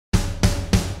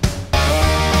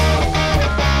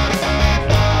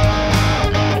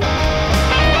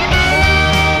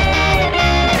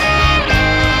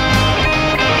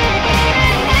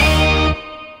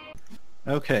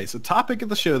Okay, so topic of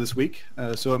the show this week.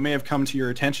 So it may have come to your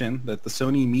attention that the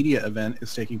Sony Media event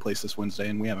is taking place this Wednesday,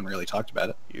 and we haven't really talked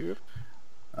about it.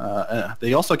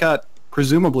 They also got,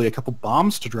 presumably, a couple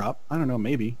bombs to drop. I don't know,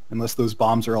 maybe. Unless those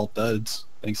bombs are all duds,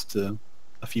 thanks to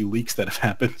a few leaks that have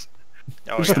happened.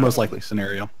 Which is the most likely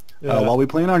scenario. Yeah. While we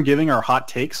plan on giving our hot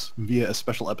takes via a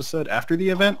special episode after the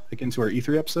event, akin to our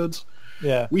E3 episodes,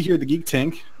 we here at the Geek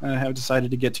Tank have decided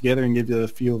to get together and give you a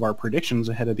few of our predictions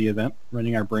ahead of the event,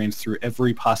 running our brains through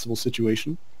every possible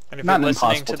situation. And if you're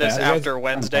listening to this after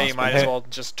Wednesday, you might as well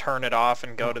just turn it off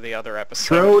and go to the other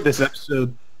episode. Throw this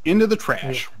episode into the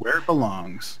trash where it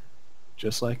belongs,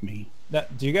 just like me. Now,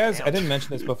 do you guys, I didn't mention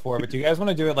this before, but do you guys want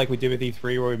to do it like we did with E3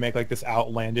 where we make like this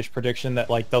outlandish prediction that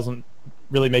like doesn't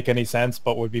really make any sense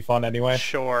but would be fun anyway?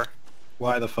 Sure.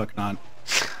 Why the fuck not?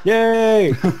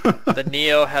 Yay! The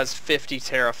Neo has 50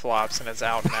 teraflops and it's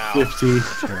out now. 50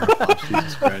 teraflops,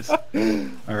 Jesus Christ.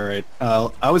 Alright,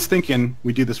 I was thinking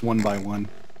we do this one by one.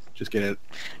 Just get it,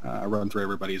 run through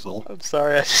everybody's little... I'm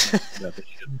sorry, I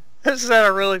just had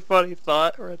a really funny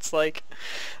thought where it's like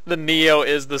the Neo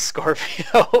is the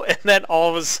Scorpio and then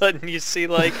all of a sudden you see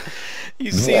like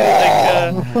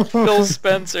Phil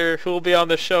Spencer, who will be on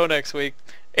the show next week,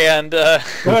 and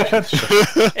Shuhei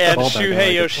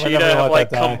Yoshida have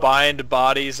like combined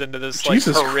bodies into this like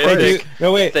horrific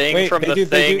thing from the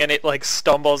Thing, and it like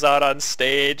stumbles out on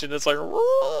stage and it's like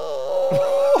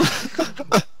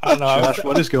I don't know. Josh,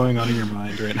 what is going on in your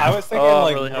mind right now? I was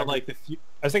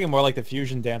thinking more like the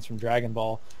fusion dance from Dragon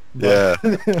Ball. Yeah.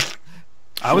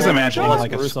 I was imagining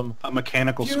like a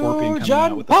mechanical scorpion coming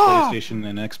out with the PlayStation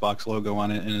and Xbox logo on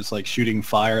it, and it's like shooting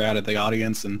fire out at the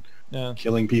audience and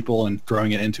killing people and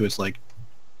throwing it into its like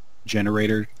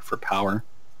generator for power.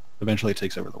 Eventually, it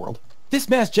takes over the world. This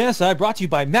mass genocide brought to you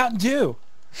by Mountain Dew.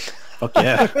 Fuck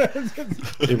yeah!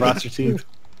 It rots your teeth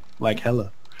like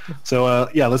hella. So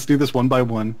yeah, let's do this one by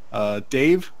one.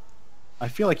 Dave, I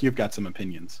feel like you've got some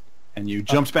opinions, and you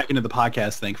jumped back into the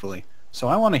podcast, thankfully. So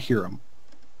I want to hear them.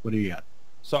 What do you got?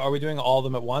 So are we doing all of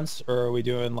them at once, or are we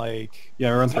doing like... Yeah,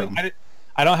 run through them.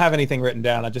 I don't have anything written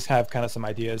down. I just have kind of some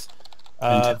ideas.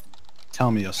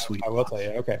 Tell me a sweet... I will tell you.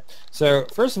 Okay. So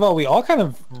first of all, we all kind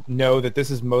of know that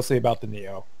this is mostly about the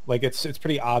Neo. Like it's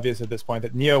pretty obvious at this point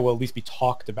that Neo will at least be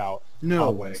talked about. No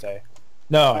on way. Wednesday.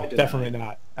 No, definitely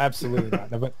not. Absolutely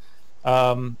not. No, but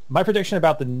my prediction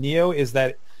about the Neo is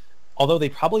that although they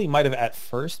probably might have at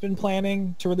first been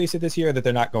planning to release it this year, that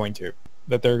they're not going to.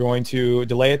 That they're going to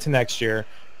delay it to next year,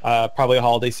 probably a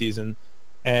holiday season,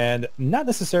 and not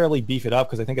necessarily beef it up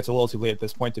because I think it's a little too late at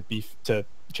this point to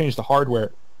change the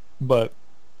hardware, but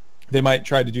they might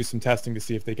try to do some testing to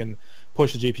see if they can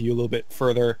push the GPU a little bit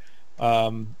further,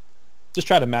 just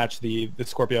try to match the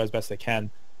Scorpio as best they can.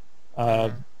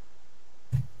 Do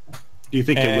you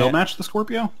think it will match the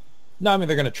Scorpio? No, I mean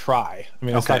they're going to try. I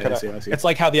mean, it's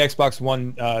like how the Xbox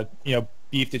One,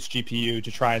 beefed its GPU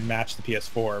to try and match the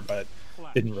PS4, but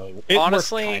didn't really.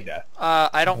 Honestly,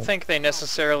 I don't think they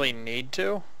necessarily need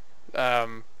to,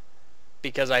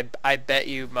 because I bet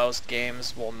you most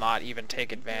games will not even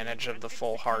take advantage of the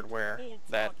full hardware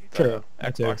that the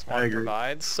Xbox One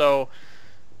provides. So,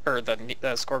 or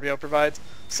the Scorpio provides.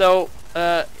 So,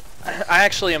 I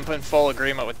actually am in full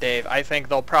agreement with Dave. I think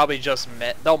they'll probably just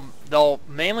they'll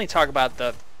mainly talk about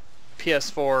the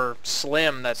PS4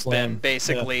 Slim that's been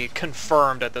basically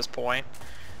confirmed at this point.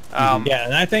 Yeah,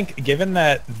 and I think given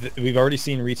that we've already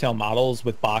seen retail models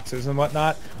with boxes and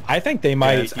whatnot, I think they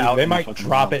might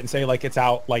drop it and say like it's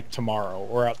out like tomorrow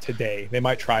or out today. They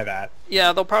might try that.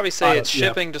 Yeah, they'll probably say it's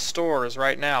shipping to stores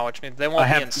right now, which means they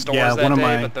won't be in stores that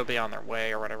day, but they'll be on their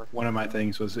way or whatever. One of my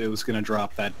things was it was going to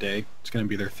drop that day. It's going to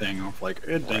be their thing of like,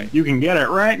 you can get it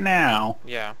right now.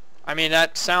 Yeah, I mean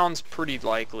that sounds pretty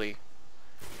likely.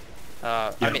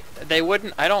 I mean, they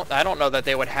wouldn't. I don't know that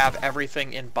they would have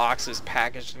everything in boxes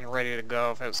packaged and ready to go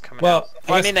if it was coming out.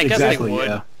 Well, I mean, I guess they would.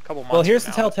 A couple months. Well, here's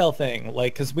the telltale thing,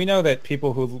 like, because we know that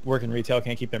people who work in retail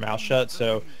can't keep their mouth shut.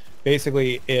 So,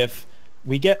 basically, if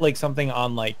we get like something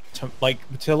on to let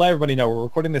everybody know, we're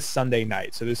recording this Sunday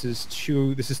night. So this is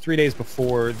 3 days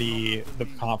before the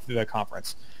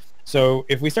conference. So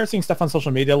if we start seeing stuff on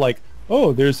social media like,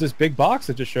 oh, there's this big box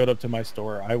that just showed up to my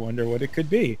store, I wonder what it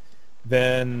could be.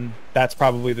 Then that's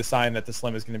probably the sign that the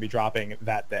Slim is going to be dropping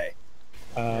that day.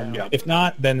 If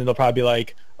not, then they'll probably be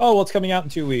like, oh, well, it's coming out in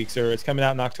 2 weeks, or it's coming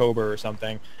out in October or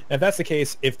something. And if that's the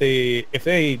case, if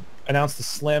they announce the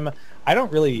Slim, I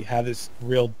don't really have this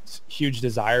real huge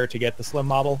desire to get the Slim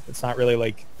model. It's not really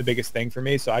like the biggest thing for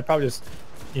me. So I'd probably just,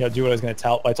 do what I was going to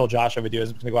tell. I told Josh I would do. I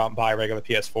was going to go out and buy a regular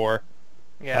PS4.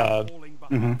 Yeah.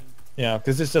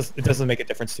 Because it doesn't make a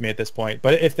difference to me at this point.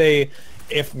 But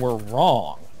if we're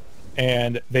wrong,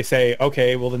 and they say,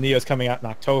 okay, well the Neo's coming out in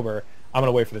October. I'm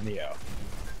gonna wait for the Neo.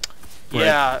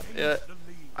 Yeah,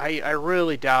 I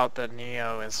really doubt that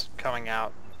Neo is coming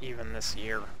out even this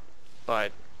year,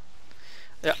 but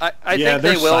I think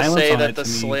they will say that the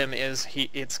Slim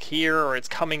it's here or it's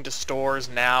coming to stores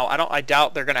now. I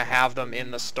doubt they're gonna have them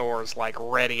in the stores like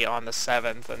ready on the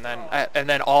 7th, and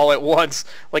then all at once,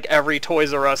 like every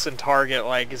Toys R Us and Target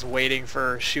like is waiting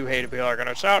for Shuhei to be like,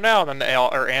 "It's out now," and then they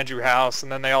all, or Andrew House,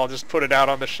 and then they all just put it out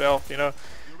on the shelf. You know,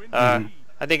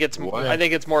 I think it's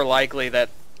more likely that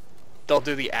they'll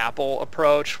do the Apple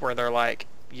approach where they're like,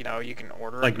 you know, you can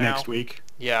order like it now. next week.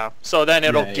 Yeah, so then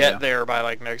it'll get there by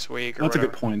like next week. Or That's whatever. a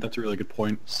good point. That's a really good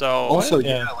point. So also,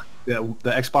 like the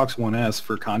Xbox One S,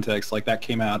 for context, like that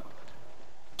came out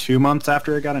 2 months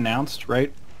after it got announced, right?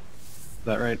 Is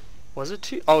that right? Was it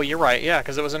 2? Oh, you're right. Yeah,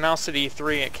 because it was announced at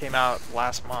E3. It came out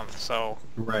last month. So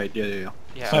right. Yeah.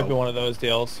 Might be one of those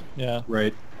deals. Yeah.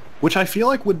 Right. Which I feel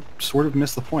like would sort of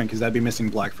miss the point because that'd be missing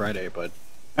Black Friday, but.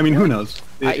 I mean, who knows?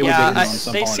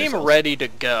 They seem ready to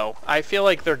go. I feel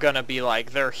like they're gonna be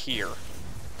like they're here,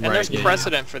 and there's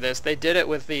precedent for this. They did it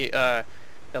with the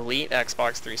Elite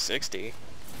Xbox 360.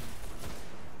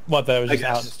 What, that was just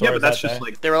out in stores? Yeah, but that's just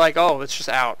like they were like, oh, it's just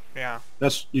out. Yeah.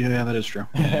 That is true.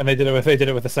 And they did it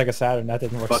with the Sega Saturn. That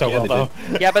didn't work so well though.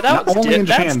 Yeah, but that's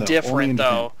Japan, different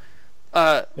though.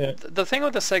 The thing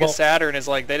with the Sega Saturn is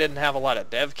like they didn't have a lot of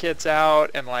dev kits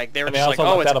out, and like they were just like,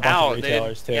 oh, it's out.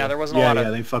 There wasn't a lot of.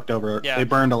 Yeah, they fucked over. Yeah. They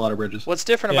burned a lot of bridges. What's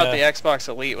different about the Xbox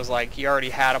Elite was like you already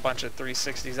had a bunch of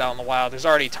 360s out in the wild. There's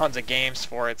already tons of games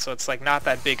for it, so it's like not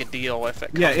that big a deal if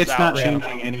it comes out. Yeah, it's not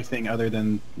changing anything other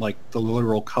than like the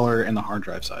literal color and the hard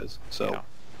drive size. So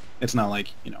it's not like,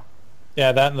 you know.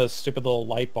 Yeah, that and the stupid little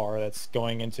light bar that's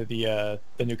going into the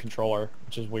new controller,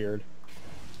 which is weird.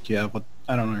 Yeah, but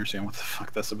I don't understand what the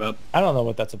fuck that's about. I don't know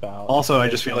what that's about. Also, I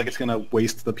just feel like it's gonna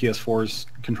waste the PS4's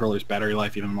controller's battery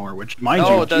life even more. Which, mind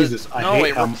you, Jesus, I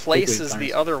hate how it replaces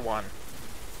the other one.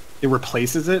 It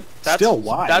replaces it. Still,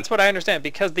 why? That's what I understand,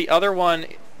 because the other one,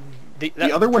 the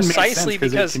other one makes sense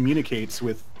because it communicates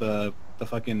with the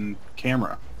fucking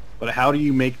camera. But how do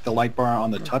you make the light bar on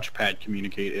the touchpad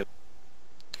communicate?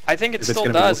 I think it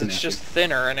still does. It's just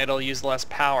thinner and it'll use less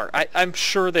power. I'm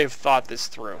sure they've thought this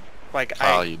through. Like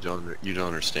you don't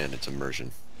understand. It's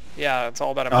immersion. Yeah, it's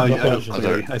all about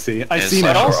immersion. I see.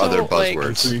 But also, other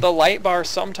buzzwords. Like, the light bar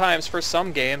sometimes for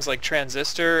some games, like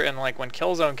Transistor and like when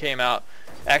Killzone came out,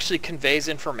 actually conveys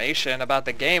information about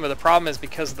the game. But the problem is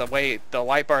because of the way the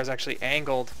light bar is actually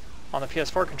angled on the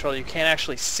PS4 controller, you can't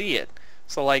actually see it.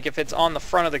 So like if it's on the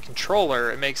front of the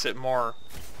controller, it makes it more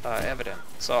evident.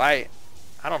 So I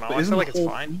don't know. I feel like it's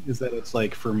fine. Is that it's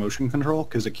like for motion control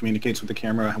because it communicates with the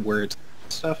camera where it's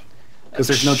stuff? Because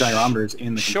there's no gyrometers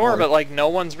in the controller. Sure, but like no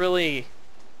one's really.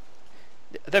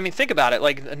 I mean, think about it.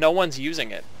 Like no one's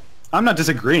using it. I'm not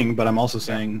disagreeing, but I'm also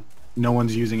saying no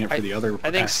one's using it for the other. I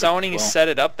think Sony set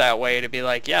it up that way to be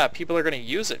like, yeah, people are going to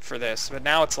use it for this. But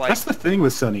now it's like that's the thing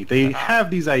with Sony. They have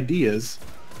these ideas,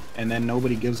 and then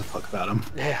nobody gives a fuck about them.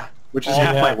 Yeah. Which is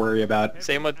half my worry about.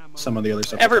 Same with some of the other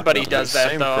stuff. Everybody does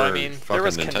that though. I mean, there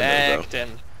was Kinect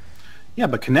and. Yeah,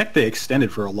 but Kinect they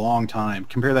extended for a long time.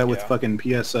 Compare that with fucking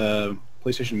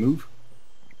PlayStation Move.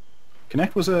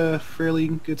 Kinect was a fairly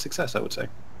good success, I would say.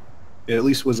 It at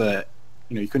least was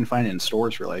you couldn't find it in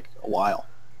stores for like a while.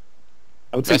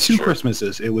 I would say two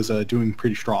Christmases it was doing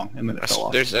pretty strong, and then it fell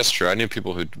off. That's true. I knew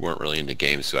people who weren't really into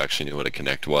games who actually knew what a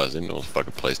Kinect was and knew what the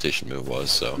fucking PlayStation Move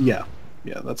was. So yeah,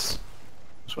 that's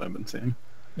what I've been saying.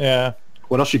 Yeah.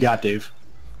 What else you got, Dave?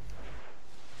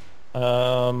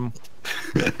 I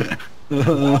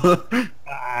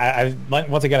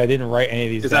once again I didn't write any of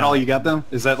these. Is that all you got though?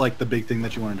 Is that like the big thing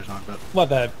that you wanted to talk about? Well,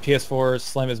 that PS4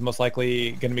 Slim is most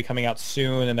likely going to be coming out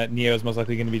soon, and that Neo is most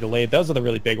likely going to be delayed. Those are the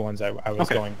really big ones I was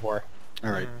going for.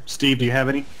 All right, Steve, do you have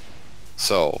any?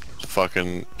 So,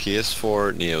 fucking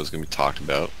PS4 Neo is going to be talked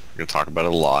about. We're going to talk about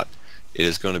it a lot. It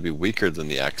is going to be weaker than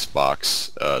the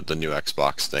Xbox, the new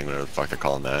Xbox thing, whatever the fuck they're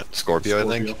calling that. Scorpio,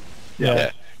 I think.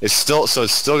 Yeah. It's still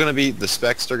going to be, the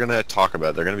specs they're going to talk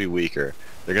about, they're going to be weaker.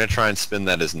 They're going to try and spin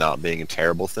that as not being a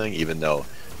terrible thing, even though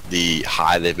the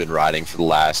high they've been riding for the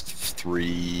last 3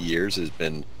 years has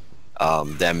been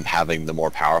them having the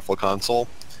more powerful console.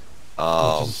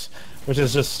 Which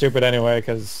is just stupid anyway,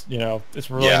 because, it's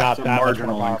really not that much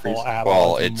more powerful at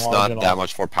all. Well, it's not that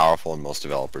much more powerful, and most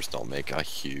developers don't make a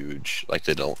huge,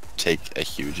 they don't take a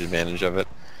huge advantage of it.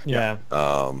 Yeah.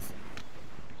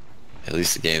 At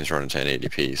least the game's running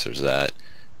 1080p, so there's that.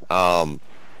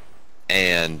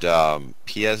 And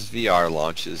PSVR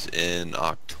launches in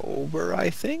October, I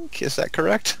think. Is that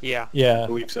correct? Yeah. Yeah. I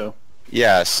believe so.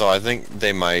 Yeah, so I think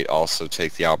they might also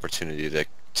take the opportunity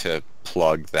to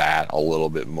plug that a little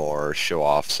bit more, show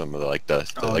off some of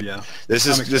the yeah. This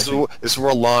is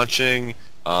we're launching.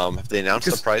 Have they announced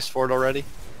the price for it already?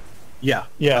 Yeah.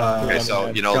 Yeah. Okay, so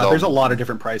you know there's a lot of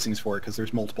different pricings for it because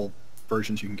there's multiple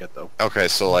versions you can get though. Okay,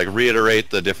 so like reiterate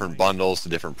the different bundles, the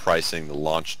different pricing, the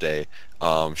launch day,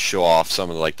 show off some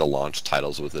of the launch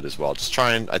titles with it as well. Just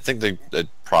try and I think they'd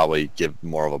probably give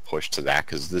more of a push to that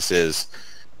because this is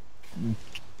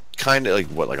kind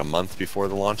of like a month before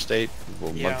the launch date, a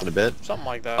month and a bit, something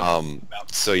like that.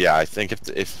 So yeah, I think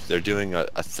if they're doing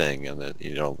a thing and then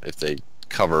if they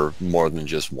cover more than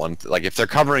just one, if they're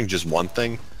covering just one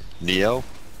thing, Neo,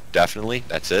 definitely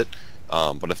that's it.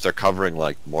 But if they're covering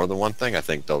more than one thing, I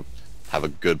think they'll have a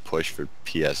good push for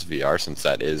PSVR since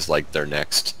that is their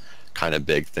next kind of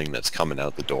big thing that's coming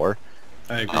out the door.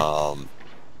 I agree.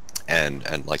 And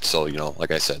so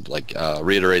like I said,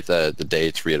 reiterate the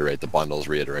dates, reiterate the bundles,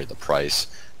 reiterate the price,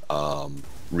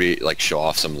 show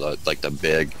off some of the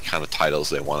big kind of titles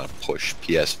they want to push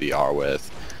PSVR with,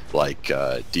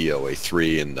 DOA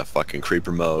 3 and the fucking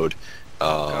creeper mode.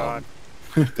 God.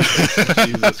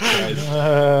 Jesus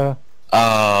Christ.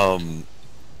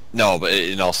 No, but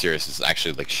in all seriousness,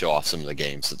 actually show off some of the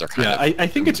games that they're kind of I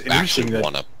think it's interesting that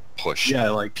want to push. Yeah,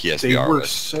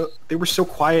 PSVR they were so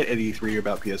quiet at E3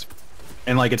 about PS,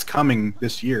 and it's coming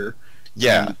this year.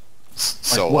 Yeah. And,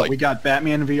 so we got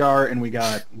Batman VR and we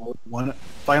got one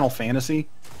Final Fantasy,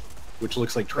 which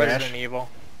looks like trash. Resident Evil.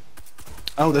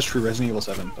 Oh, that's true. Resident Evil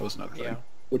 7. That was another thing. Yeah.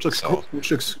 Which looks cool,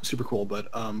 which looks super cool, but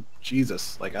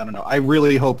Jesus, I don't know. I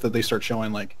really hope that they start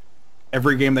showing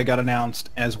every game that got announced,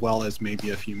 as well as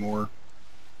maybe a few more.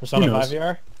 Persona 5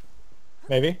 VR,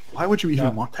 maybe. Why would you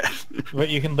even want that? But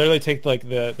you can literally take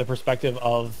the perspective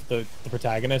of the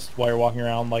protagonist while you're walking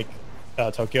around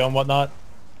Tokyo and whatnot.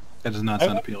 That does not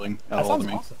sound appealing at all to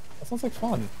me. Awesome. That sounds like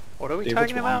fun. What are we Dave,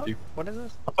 talking what's wrong about? with you? What is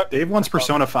this? Dave wants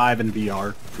Persona 5 in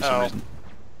VR for some reason.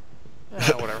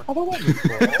 Whatever. Although that'd be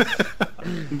cool.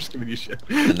 I'm just giving you shit.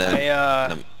 And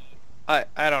then,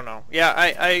 I don't know. Yeah,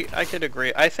 I could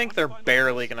agree. I think they're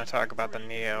barely going to talk about the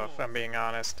Neo, if I'm being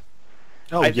honest.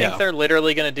 Oh, I think they're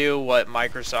literally going to do what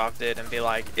Microsoft did and be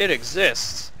like, it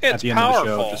exists, it's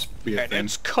powerful, and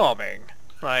it's coming.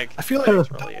 I feel like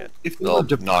that's really it. If they'll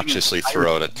obnoxiously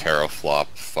throw out a teraflop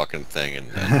fucking thing,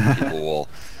 and people will.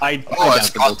 It's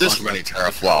got this many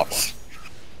teraflops.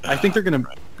 I think they're going to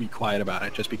be quiet about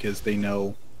it just because they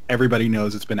know everybody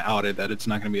knows it's been outed that it's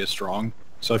not going to be as strong.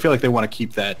 So I feel like they want to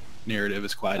keep that narrative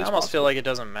as quiet as possible. I almost feel like it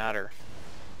doesn't matter.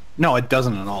 No, it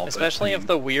doesn't at all. Especially if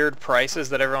the weird prices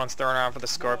that everyone's throwing around for the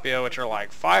Scorpio, which are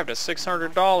 $500 to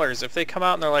 $600, if they come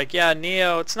out and they're like, yeah,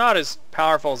 Neo, it's not as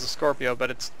powerful as the Scorpio,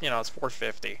 but it's it's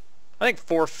 $450. I think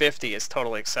 $450 is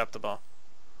totally acceptable.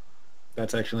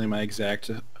 That's actually my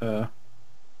exact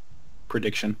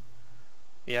prediction.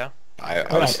 Yeah. I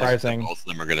would say that both of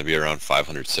them are going to be around $500,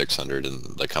 $600,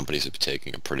 and the companies are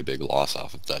taking a pretty big loss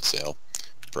off of that sale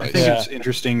price. I think it's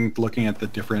interesting looking at the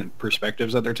different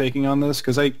perspectives that they're taking on this,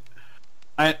 because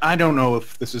I don't know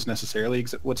if this is necessarily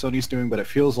what Sony's doing, but it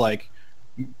feels like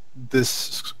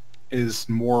this is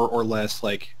more or less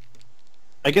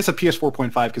I guess a PS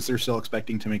 4.5, because they're still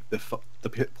expecting to make the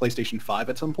PlayStation 5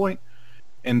 at some point,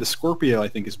 and the Scorpio I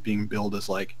think is being billed as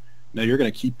no, you're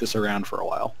going to keep this around for a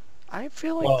while. I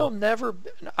feel like they'll never...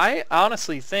 I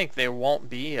honestly think there won't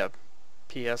be a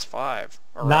PS5.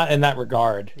 Not in that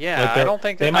regard. Yeah, I don't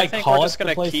think they might call we're just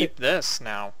going to keep this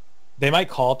now. They might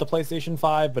call it the PlayStation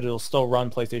 5, but it'll still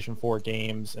run PlayStation 4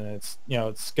 games, and it's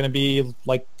it's going to be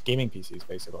like gaming PCs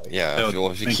basically. Yeah,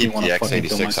 if you keep the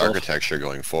x86 architecture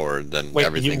going forward, then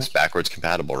everything's backwards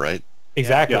compatible, right?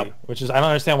 Exactly. Yeah. Which is, I don't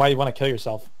understand why you want to kill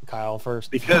yourself, Kyle.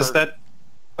 First, because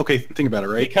okay, think about it,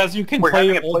 right? Because you can We're play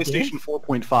having a PlayStation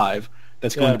 4.5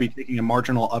 that's going to be taking a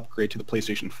marginal upgrade to the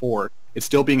PlayStation 4. It's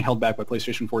still being held back by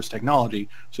PlayStation 4's technology,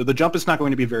 so the jump is not going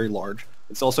to be very large.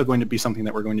 It's also going to be something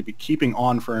that we're going to be keeping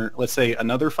on for, let's say,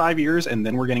 another 5 years, and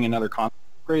then we're getting another console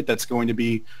upgrade that's going to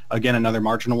be, again, another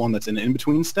marginal one that's an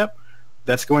in-between step.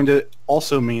 That's going to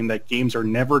also mean that games are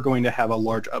never going to have a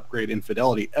large upgrade in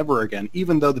fidelity ever again,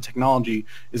 even though the technology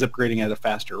is upgrading at a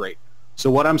faster rate. So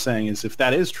what I'm saying is, if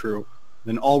that is true,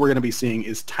 then all we're going to be seeing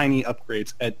is tiny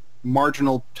upgrades at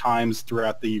marginal times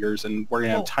throughout the years, and we're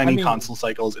going to have tiny console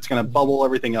cycles. It's going to bubble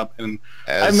everything up, and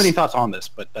I have many thoughts on this,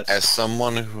 but that's... As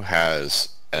someone who has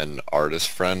an artist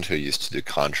friend who used to do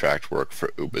contract work for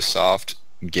Ubisoft,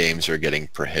 games are getting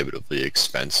prohibitively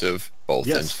expensive, both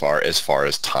as far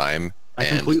as time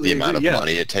and the amount of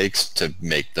money it takes to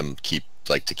make them keep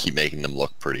making them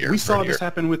look prettier. We saw this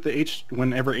happen with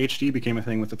whenever HD became a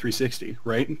thing with the 360,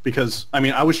 right? Because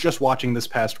I was just watching this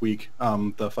past week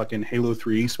the fucking Halo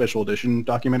 3 special edition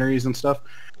documentaries and stuff,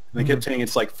 And they kept saying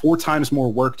it's like 4 times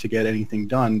more work to get anything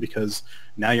done because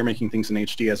now you're making things in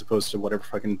HD as opposed to whatever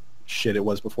fucking shit it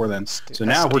was before then. So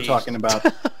now we're talking about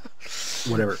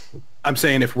whatever. I'm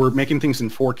saying if we're making things in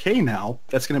 4K now,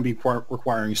 that's going to be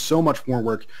requiring so much more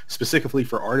work, specifically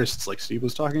for artists like Steve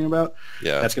was talking about.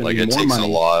 Yeah, that's going like to be more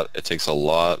money. It takes a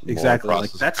lot exactly. more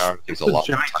Like processing power. It takes a lot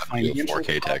more time to do a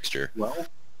 4K texture. Well,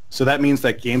 so that means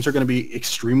that games are going to be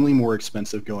extremely more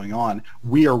expensive going on.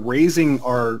 We are raising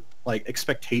our like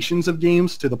expectations of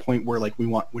games to the point where like we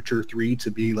want Witcher 3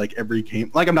 to be like every game.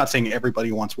 Like I'm not saying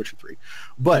everybody wants Witcher 3,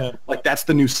 but like that's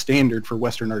the new standard for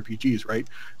Western RPGs, right?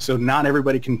 So not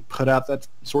everybody can put out that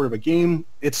sort of a game.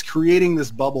 It's creating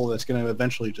this bubble that's going to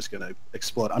eventually just going to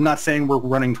explode. I'm not saying we're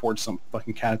running towards some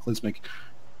fucking cataclysmic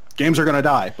games are going to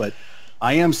die, but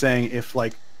I am saying if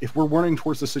we're running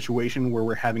towards the situation where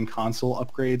we're having console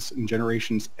upgrades and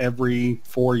generations every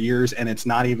 4 years, and it's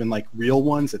not even like real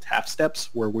ones, it's half steps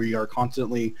where we are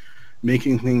constantly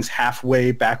making things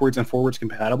halfway backwards and forwards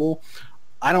compatible,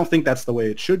 I don't think that's the way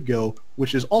it should go,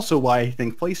 which is also why I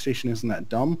think PlayStation isn't that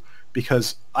dumb,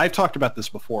 because I've talked about this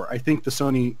before. I think the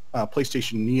Sony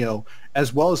PlayStation Neo,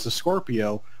 as well as the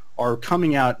Scorpio, are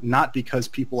coming out not because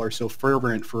people are so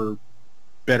fervent for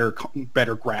better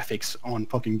graphics on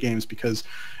fucking games, because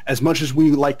as much as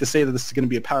we like to say that this is going to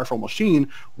be a powerful machine,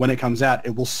 when it comes out,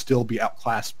 it will still be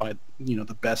outclassed by, you know,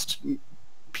 the best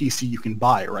PC you can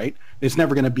buy, right? It's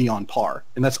never going to be on par,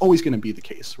 and that's always going to be the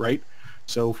case, right?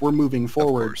 So if we're moving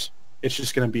forward, it's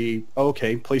just going to be,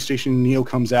 okay, PlayStation Neo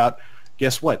comes out,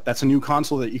 guess what? That's a new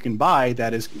console that you can buy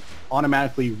that is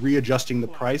automatically readjusting the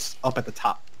price up at the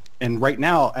top. And right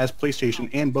now, as PlayStation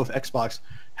and both Xbox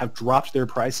have dropped their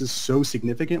prices so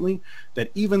significantly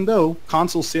that even though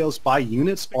console sales by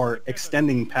units are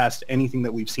extending past anything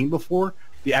that we've seen before,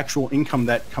 the actual income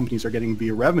that companies are getting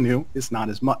via revenue is not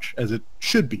as much as it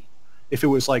should be if it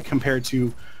was like compared to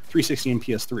 360 and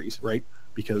PS3s, right?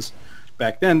 Because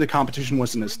back then the competition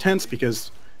wasn't as tense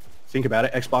because, think about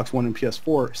it, Xbox One and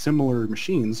PS4, similar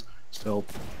machines. So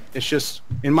it's just,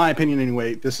 in my opinion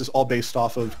anyway, this is all based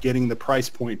off of getting the price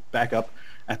point back up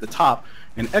at the top.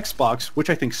 And Xbox, which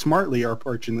I think smartly are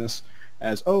approaching this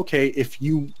as, okay, if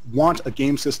you want a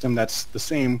game system that's the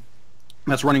same,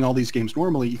 that's running all these games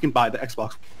normally, you can buy the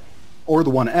Xbox or the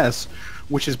One S,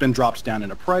 which has been dropped down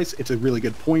in a price. It's a really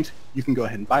good point. You can go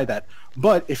ahead and buy that.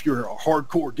 But if you're a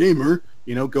hardcore gamer,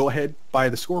 you know, go ahead, buy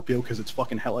the Scorpio because it's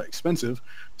fucking hella expensive.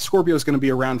 Scorpio is going to be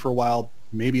around for a while.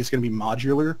 Maybe it's going to be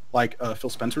modular, like Phil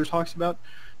Spencer talks about.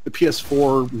 The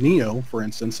PS4 Neo, for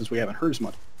instance, since we haven't heard as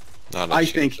much, I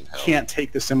think can't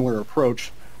take the similar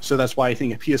approach. So that's why I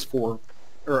think a PS4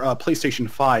 or a PlayStation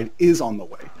 5 is on the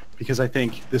way, because I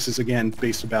think this is again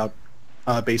based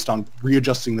on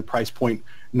readjusting the price point,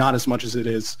 not as much as it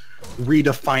is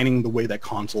redefining the way that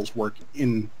consoles work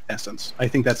in essence. I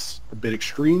think that's a bit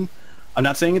extreme. I'm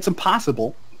not saying it's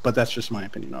impossible, but that's just my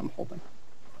opinion on the whole thing.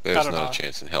 There's not a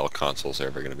chance in hell consoles are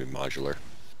ever going to be modular.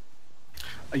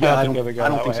 Yeah, I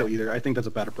don't think so either. I think that's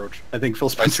a bad approach. I think Phil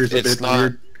Spencer's a bit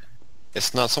weird.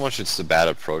 It's not so much it's the bad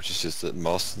approach, it's just that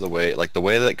most of the way, like the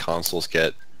way that consoles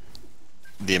get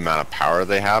the amount of power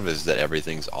they have is that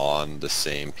everything's on the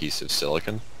same piece of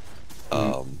silicon.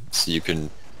 So you can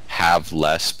have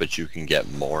less, but you can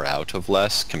get more out of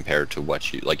less compared to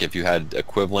what you, like if you had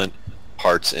equivalent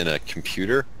parts in a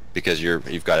computer, because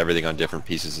you've got everything on different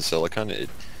pieces of silicon, it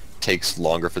takes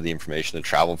longer for the information to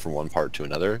travel from one part to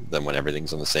another than when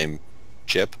everything's on the same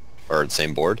chip or the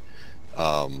same board.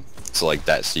 So like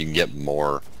that, so you can get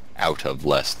more out of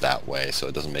less that way, so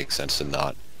it doesn't make sense to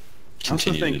not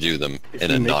continue to do them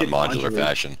in a non-modular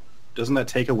fashion. Doesn't that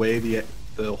take away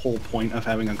the whole point of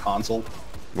having a console?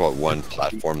 Well, one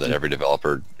platform that every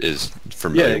developer is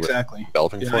familiar with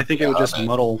developing for. I think it would just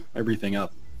muddle everything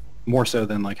up, more so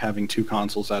than like having two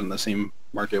consoles out in the same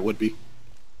market would be.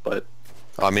 But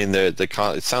I mean,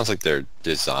 it sounds like they're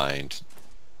designed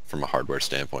from a hardware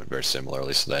standpoint very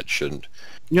similarly, so that shouldn't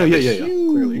have a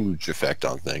huge effect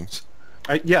on things.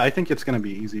 I think it's going to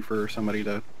be easy for somebody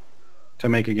to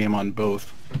make a game on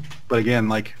both. But again,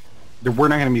 like, we're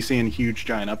not going to be seeing huge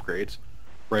giant upgrades,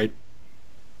 right?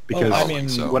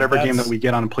 Because whatever game that we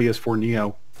get on a PS4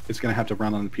 Neo is going to have to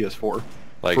run on the PS4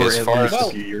 like for as far at least as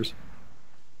a few years.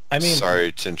 I mean,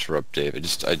 sorry to interrupt, David.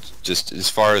 Just as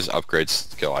far as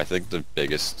upgrades go, I think the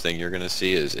biggest thing you're going to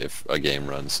see is if a game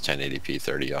runs 1080p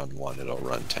 30 on one, it'll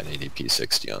run 1080p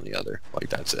 60 on the other. Like,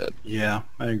 that's it. Yeah,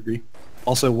 I agree.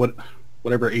 Also,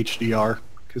 whatever HDR,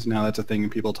 because now that's a thing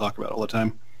people talk about all the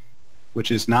time,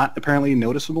 which is not apparently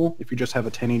noticeable if you just have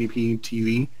a 1080p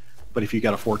TV, but if you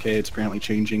got a 4K, it's apparently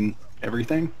changing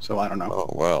everything. So I don't know. Oh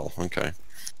well, okay.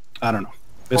 I don't know.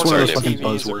 It's one of those fucking TVs are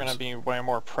buzzwords. going to be way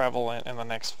more prevalent in the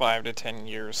next 5 to 10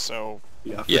 years, so...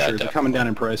 Yeah, for sure. They're coming down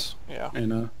in price. Yeah.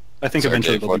 And I think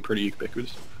eventually they'll be pretty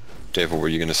ubiquitous. Dave, what were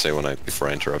you going to say before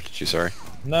I interrupted you? Sorry.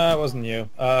 No, it wasn't you.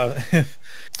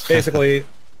 Basically,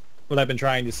 what I've been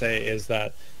trying to say is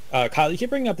that, Kyle, you keep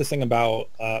bringing up this thing about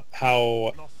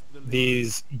how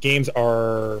these games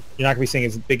are... You're not going to be seeing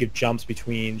as big of jumps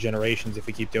between generations if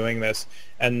we keep doing this.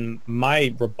 And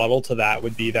my rebuttal to that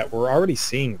would be that we're already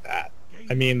seeing that.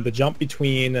 I mean, the jump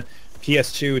between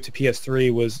PS2 to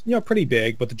PS3 was, pretty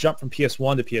big, but the jump from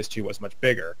PS1 to PS2 was much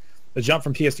bigger. The jump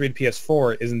from PS3 to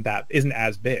PS4 isn't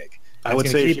as big. I would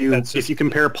say if you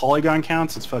compare polygon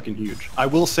counts, it's fucking huge. I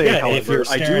will say, however, if you're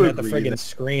staring I do at the agree friggin'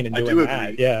 screen and I doing do that,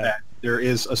 agree that there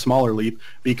is a smaller leap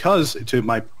because, to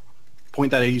my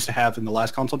point that I used to have in the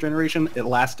last console generation, it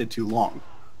lasted too long.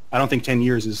 I don't think 10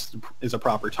 years is a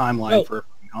proper timeline for a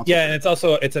console. Yeah, and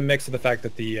it's a mix of the fact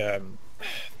that the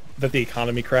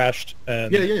economy crashed.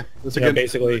 And, that's a good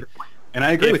basically. And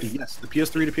I agree with you. Yes, the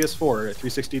PS3 to PS4,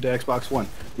 360 to Xbox One,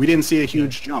 we didn't see a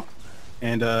huge jump,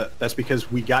 and that's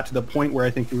because we got to the point where I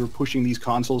think we were pushing these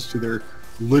consoles to their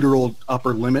literal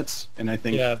upper limits, and I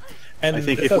think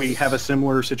if we have a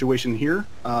similar situation here,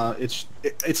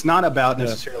 it's not about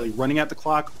necessarily running out the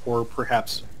clock or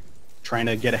perhaps trying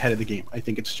to get ahead of the game. I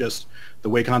think it's just the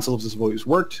way consoles have always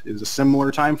worked is a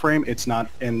similar time frame. It's not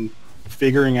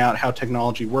figuring out how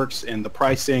technology works and the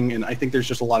pricing, and I think there's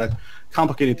just a lot of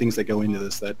complicated things that go into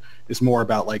this that is more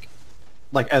about like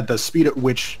at the speed at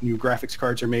which new graphics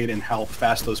cards are made and how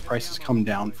fast those prices come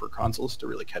down for consoles to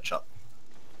really catch up.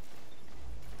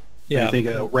 Yeah, and I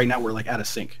think right now we're out of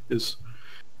sync is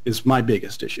my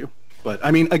biggest issue. But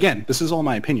I mean, again, this is all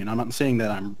my opinion. I'm not saying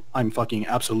that I'm fucking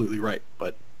absolutely right,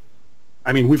 but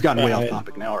I mean, we've gotten way off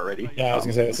topic now already. Yeah, I was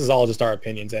gonna say this is all just our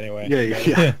opinions anyway.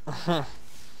 Yeah.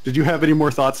 Did you have any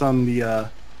more thoughts on the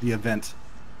event?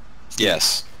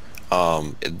 Yes.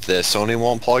 The Sony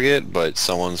won't plug it, but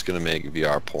someone's gonna make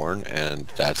VR porn, and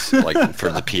that's for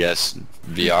the PS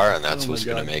VR, and that's what's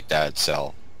gonna make that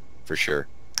sell, for sure.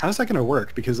 How's that gonna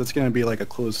work? Because it's gonna be like a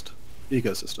closed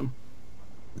ecosystem.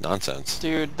 Nonsense.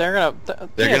 Dude,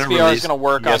 PSVR is gonna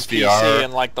work on PC in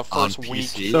the first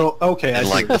week. So okay,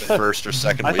 in the first or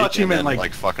second week. I thought you meant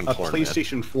fucking a porn,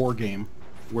 PlayStation 4 game.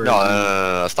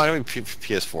 No, it's not going to be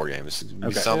PS4 games.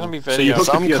 It's gonna be video.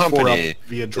 Some company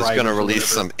is going to release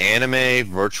some anime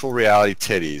virtual reality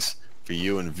titties for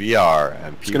you in VR,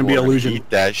 and people are going to eat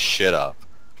that shit up.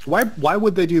 Why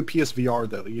would they do PSVR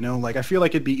though? I feel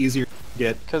like it'd be easier to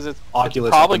get because it's Oculus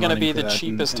probably going to be the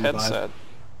cheapest headset.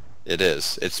 It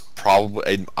is. It's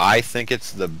probably. I think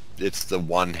it's the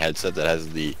one headset that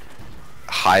has the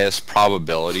highest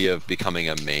probability of becoming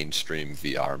a mainstream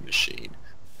VR machine.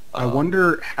 I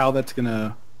wonder how that's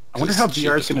gonna. I wonder how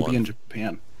VR is gonna be in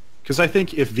Japan, because I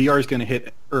think if VR is gonna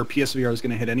hit or PSVR is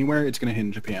gonna hit anywhere, it's gonna hit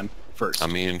in Japan first. I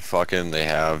mean, fucking, they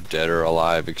have Dead or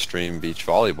Alive Extreme Beach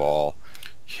Volleyball,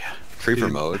 creeper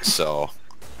mode. So,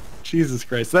 Jesus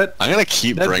Christ, I'm gonna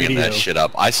keep bringing that shit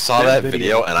up. I saw that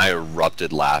video and I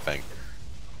erupted laughing.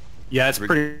 Yeah, it's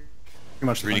pretty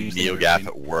much reading NeoGAF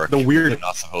at work. The weird they're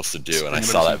not supposed to do, and I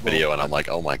saw that video and I'm like,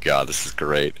 oh my god, this is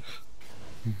great.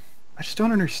 I just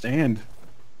don't understand.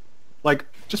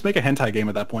 Just make a hentai game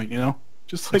at that point,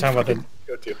 Just go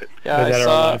to it.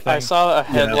 Yeah, I saw a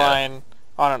headline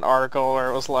on an article where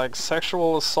it was like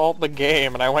sexual assault the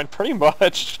game, and I went pretty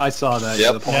much. I saw that.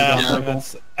 Yep.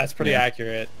 That's pretty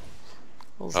accurate.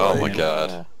 Oh my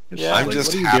god. I'm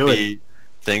just happy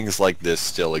things like this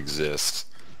still exist.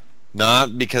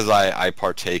 Not because I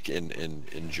partake in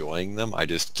enjoying them. I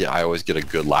always get a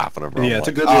good laugh whenever it's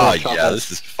a good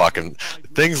this is fucking...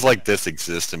 Things like this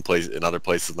exist in other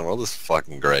places in the world. This is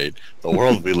fucking great. The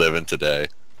world we live in today.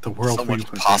 The world so much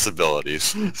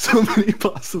possibilities. So many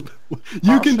possibilities.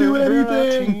 You can do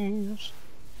anything.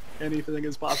 Anything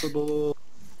is possible.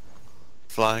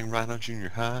 Flying right on junior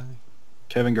high.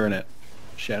 Kevin Garnett.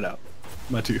 Shout out.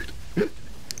 My dude.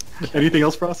 Anything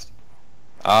else, Frost?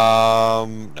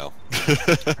 No.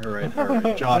 all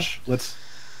right. Josh, let's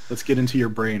get into your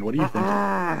brain. What do you think?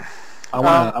 I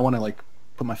wanna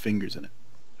put my fingers in it.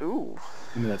 Ooh.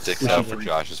 Sticks out for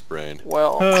Josh's brain.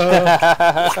 Well.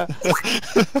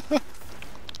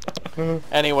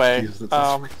 Anyway,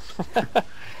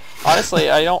 honestly,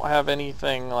 I don't have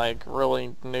anything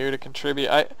really new to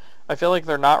contribute. I feel like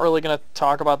they're not really gonna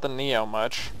talk about the Neo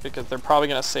much because they're probably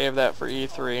gonna save that for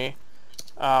E3.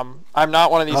 I'm not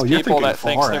one of these people that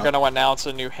thinks they're going to announce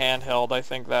a new handheld. I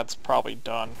think that's probably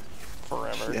done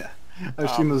forever. Yeah, I've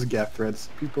seen those gap threads.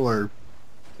 People are...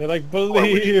 They're like,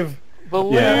 believe.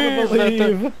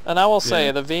 And I will say,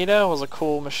 the Vita was a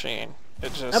cool machine.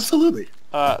 It just... Absolutely.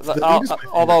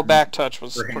 Although back touch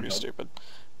was pretty handheld. stupid.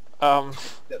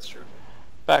 That's true.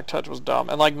 Back touch was dumb,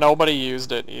 and like nobody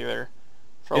used it either.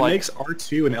 For, It like, makes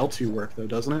R2 and L2 work though,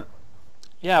 doesn't it?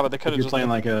 yeah, but they could have you're just playing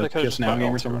like a they could've PS just Now put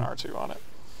game or L2 something? and R2 on it.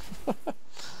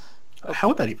 How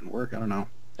would that even work? I don't know.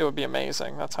 It would be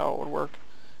amazing. That's how it would work.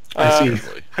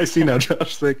 I see now,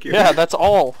 Josh. Thank you. Yeah, that's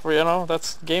all. You know,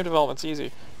 that's game development's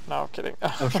easy. No, I'm kidding.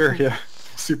 Oh, sure, yeah.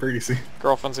 Super easy.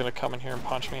 Girlfriend's gonna come in here and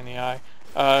punch me in the eye.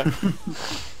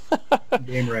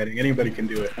 Game writing. Anybody can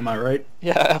do it. Am I right?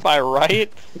 Yeah, am I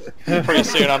right? Pretty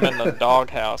soon I'm in the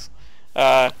doghouse.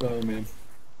 Oh, man.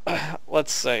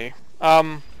 Let's see.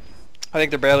 I think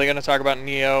they're barely gonna talk about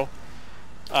Neo.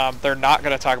 They're not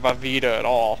gonna talk about Vita at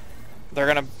all. They're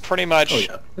gonna pretty much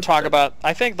talk about.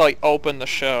 I think they open the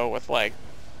show with like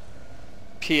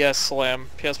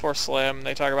PS4 Slim.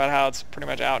 They talk about how it's pretty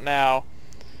much out now,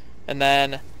 and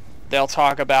then they'll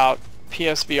talk about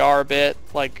PSVR a bit.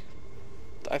 Like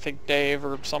I think Dave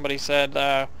or somebody said,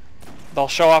 they'll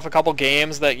show off a couple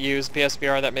games that use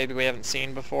PSVR that maybe we haven't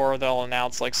seen before. They'll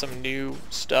announce like some new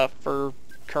stuff for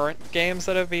current games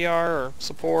that have VR or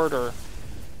support, or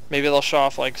maybe they'll show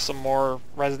off like some more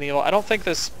Resident Evil. I don't think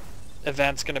this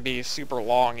event's going to be super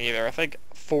long either. I think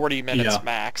 40 minutes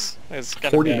max is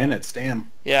going to be. 40 minutes,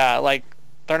 damn. Yeah, like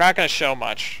they're not going to show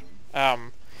much. Are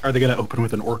they going to open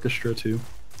with an orchestra too?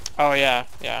 Oh yeah.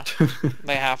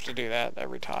 They have to do that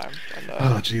every time. And,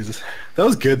 oh Jesus, that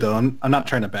was good though. I'm not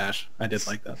trying to bash. I did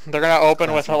like that. They're going to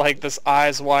open with like this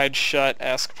Eyes Wide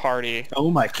Shut-esque party. Oh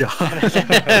my god.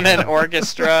 And an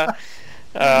orchestra.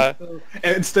 And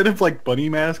instead of like bunny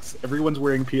masks, everyone's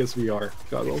wearing PSVR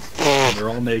goggles. And they're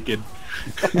all naked.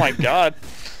 Oh my god.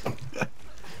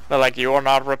 They're like, you will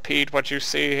not repeat what you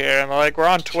see here. And they're like, we're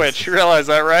on Twitch. You realize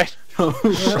that, right?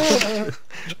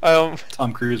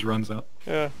 Tom Cruise runs out.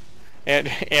 Yeah. And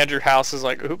Andrew House is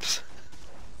like, oops.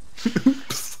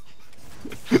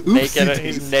 Naked.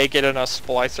 He's naked in a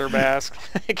splicer mask.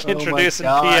 Like, introducing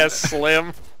PS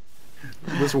Slim.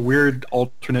 This weird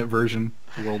alternate version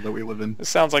world that we live in. It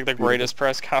sounds like the greatest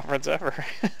press conference ever.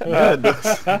 Yeah, it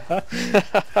does.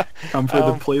 Come for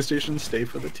the PlayStation, stay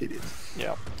for the titties.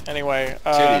 Yeah. Anyway.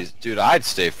 Titties, dude, I'd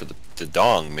stay for the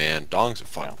dong, man. Dongs are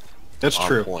fun. Yeah. That's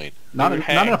true. Point. Not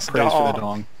enough praise for the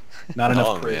dong. Not enough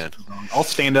Dong, praise man. for the dong. I'll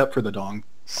stand up for the dong.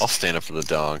 I'll stand up for the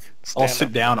dong. I'll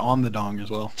sit down on the dong as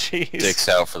well. Jeez. Dicks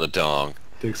out for the dong.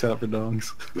 Dicks out for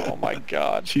dongs. Oh my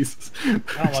god. Jesus.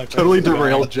 like Totally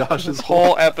derailed Josh's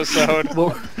Whole episode.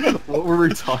 What were we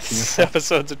talking This about?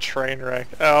 episode's a train wreck.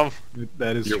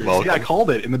 That is You're true. welcome. Yeah, I called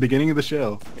it in the beginning of the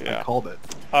show. Yeah. I called it.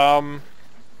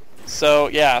 So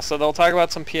they'll talk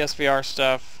about some PSVR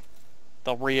stuff.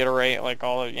 They'll reiterate like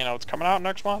all the, it's coming out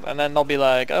next month, and then they'll be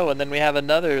like, oh, and then we have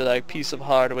another like piece of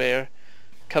hardware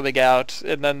coming out,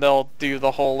 and then they'll do the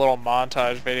whole little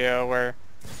montage video where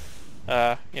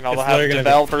they'll have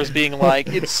developers being like,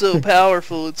 it's so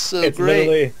powerful, it's so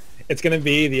great. It's gonna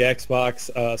be the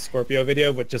Xbox Scorpio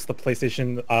video with just the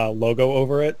PlayStation logo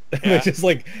over it. Yeah.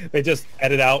 they just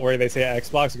edit out where they say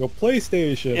Xbox and go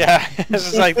PlayStation. Yeah, it's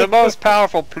just like the most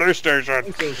powerful PlayStation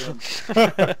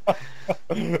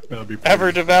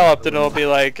ever developed, and it'll be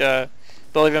like there'll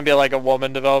even be like a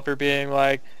woman developer being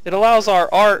like, it allows our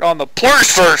art on the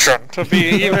PlayStation to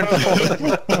be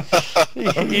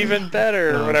even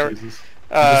better or whatever. Jesus.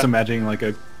 I'm just imagining like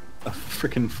a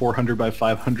freaking 400 by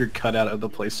 500 cutout of the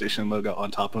PlayStation logo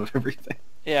on top of everything.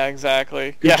 Yeah,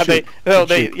 exactly. Good shape.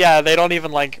 They don't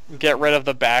even like get rid of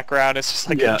the background. It's just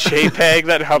like a JPEG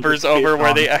that hovers over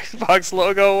where the Xbox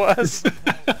logo was.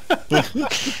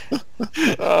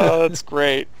 Oh, that's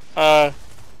great.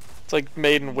 It's like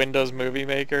made in Windows Movie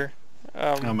Maker.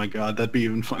 Oh my god, that'd be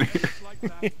even funnier.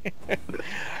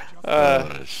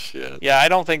 Oh shit. Yeah, I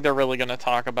don't think they're really gonna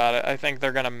talk about it. I think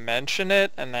they're gonna mention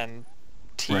it and then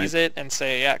tease it and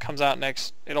say, yeah, it comes out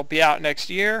it'll be out next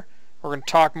year. We're gonna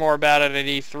talk more about it at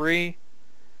E3.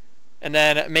 And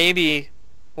then maybe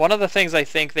one of the things I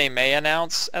think they may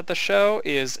announce at the show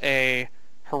is a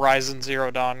Horizon Zero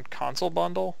Dawn console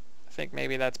bundle. I think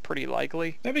maybe that's pretty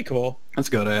likely. That'd be cool. That's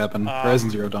gotta happen.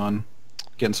 Horizon Zero Dawn,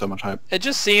 getting so much hype. It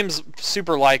just seems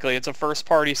super likely. It's a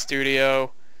first-party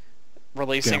studio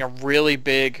releasing a really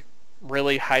big,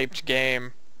 really hyped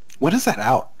game. When is that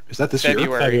out? Is that this year?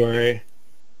 February.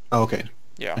 Oh, okay.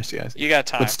 Yeah. I see. You got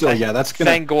time. But still, that's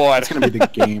gonna. Thank God. That's gonna be the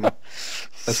game.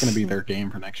 That's gonna be their game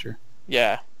for next year.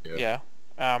 Yeah.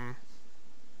 I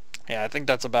think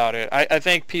that's about it. I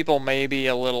think people may be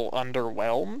a little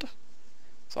underwhelmed.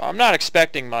 So I'm not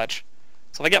expecting much.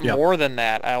 So if I get more than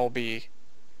that, I will be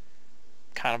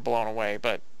kind of blown away,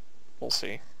 but we'll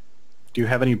see. Do you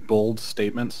have any bold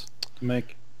statements to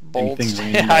make? Bold. random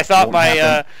I that thought won't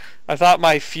happen. I thought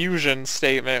my fusion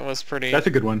statement was pretty. That's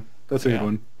a good one. That's a good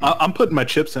one. I'm putting my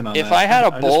chips in on that. If I had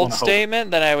a just bold wanna hope.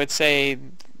 statement, then I would say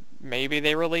maybe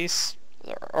they release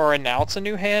or announce a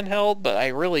new handheld, but I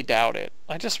really doubt it.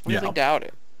 I just really doubt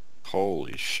it.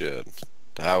 Holy shit.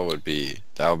 That would be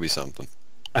something.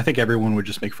 I think everyone would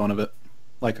just make fun of it,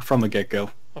 like from the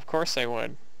get-go. Of course they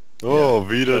would. Oh,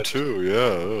 Vita too,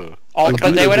 yeah.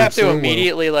 But they would have to so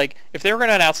immediately, like, if they were going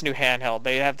to announce a new handheld,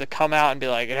 they'd have to come out and be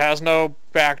like, it has no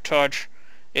back touch,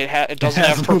 it doesn't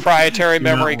have proprietary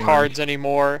memory cards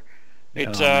anymore.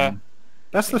 That's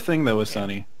the thing though with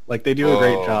Sony. Like, they do a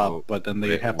great job, but then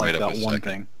they have like that one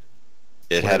thing.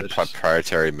 It had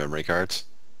proprietary memory cards?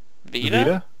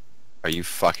 Vita? Are you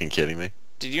fucking kidding me?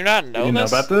 Did you not know You know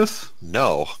this? about this?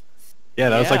 No. Yeah,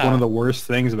 that was like one of the worst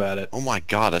things about it. Oh my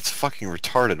god, that's fucking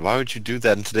retarded. Why would you do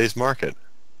that in today's market?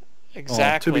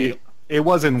 Exactly. It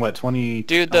was in what,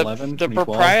 2011? Dude, the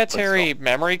proprietary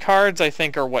memory cards, I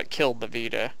think, are what killed the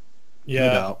Vita.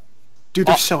 Yeah. Dude,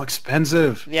 they're so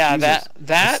expensive. Yeah, Jesus.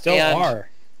 that still are.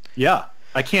 Yeah,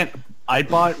 I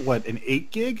bought what, an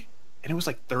 8 gig, and it was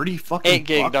like 30 fucking 8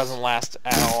 gig bucks. doesn't last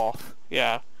at all.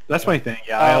 Yeah. That's my thing.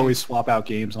 Yeah, I always swap out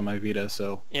games on my Vita,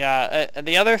 so. Yeah,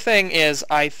 the other thing is,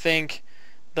 I think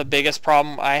the biggest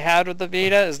problem I had with the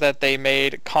Vita is that they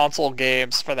made console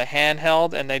games for the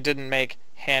handheld, and they didn't make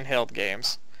handheld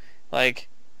games. Like,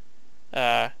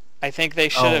 I think they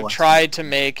should have tried to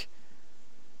make...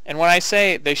 And when I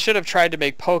say they should have tried to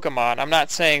make Pokemon, I'm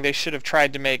not saying they should have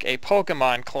tried to make a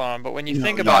Pokemon clone, but when you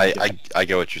think about... I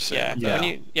get what you're saying.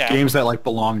 Games that like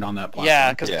belonged on that platform.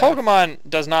 Yeah, because Pokemon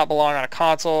does not belong on a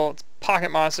console. It's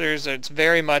Pocket Monsters. It's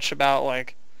very much about,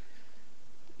 like,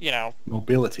 you know...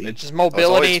 mobility. It's just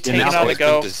mobility, taking it on the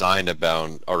go. It's designed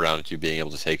around you being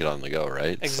able to take it on the go,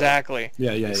 right? Exactly. So.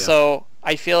 Yeah. So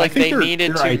I feel like they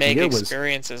needed to make was,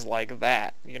 experiences like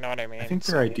that. You know what I mean? I think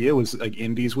their idea was like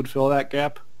indies would fill that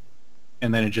gap,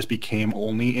 and then it just became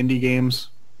only indie games.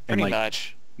 Pretty and, like,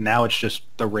 much. Now it's just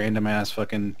the random ass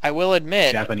fucking. I will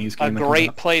admit, Japanese game a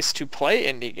great place to play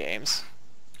indie games.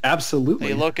 Absolutely.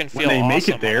 They look and feel when they awesome make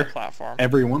it there on the platform.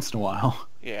 every once in a while.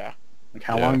 Yeah. Like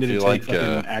how long did it take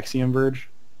fucking Axiom Verge?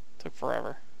 Took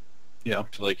forever. Yeah.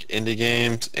 If you like indie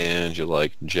games and you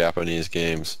like Japanese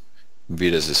games,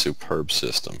 Vita's a superb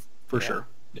system. For sure.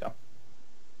 Yeah.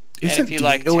 Isn't the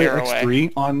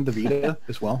X3 on the Vita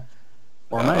as well?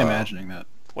 Or am I imagining that?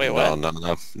 Wait, what? No,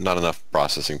 not enough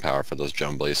processing power for those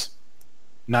jumblies.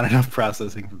 Not enough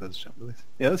processing for those jumblies.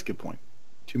 Yeah, that's a good point.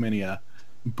 Too many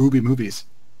booby movies,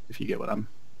 if you get what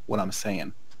I'm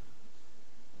saying.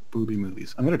 Booby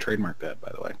movies. I'm gonna trademark that,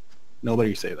 by the way.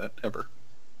 Nobody say that ever.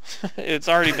 It's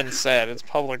already been said. It's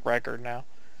public record now.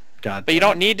 God. But you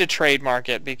don't need to trademark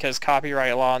it because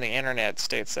copyright law on the internet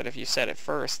states that if you said it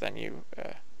first, then you.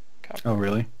 Oh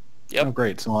really? Yep. Oh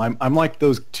great. So I'm like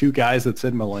those two guys that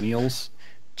said millennials.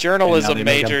 Journalism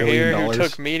major here who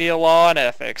took media law and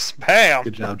ethics. Bam.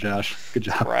 Good job, Josh. Good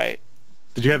job. Right.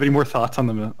 Did you have any more thoughts on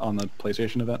the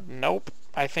PlayStation event? Nope.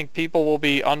 I think people will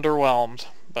be underwhelmed,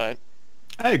 but.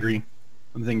 I agree.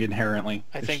 I think inherently.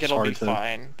 I think it'll be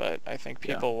fine, but I think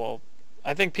people will.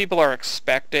 I think people are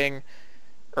expecting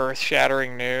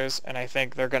earth-shattering news, and I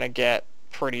think they're going to get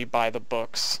pretty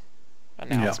by-the-books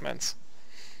announcements.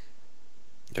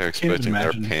 They're expecting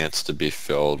their pants to be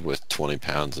filled with 20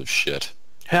 pounds of shit.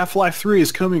 Half-Life 3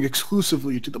 is coming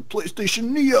exclusively to the PlayStation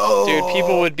Neo! Dude,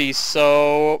 people would be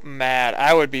so mad.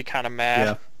 I would be kind of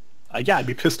mad. Yeah, I'd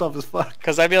be pissed off as fuck.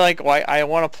 Because I'd be like, why? I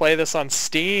want to play this on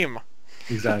Steam.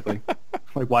 Exactly.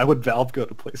 Like, why would Valve go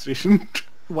to PlayStation?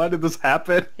 Why did this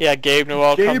happen? Yeah, Gabe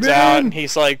Newell comes out, and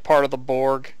he's like part of the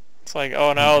Borg. It's like,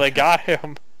 oh no, they got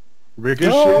him.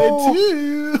 Ricochet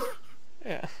too!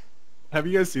 Yeah. Have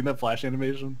you guys seen that Flash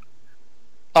animation?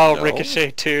 Oh, no.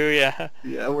 Ricochet 2, yeah.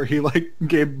 Yeah, where he, like,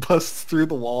 Gabe busts through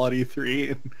the wall at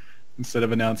E3, and instead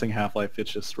of announcing Half-Life,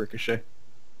 it's just Ricochet.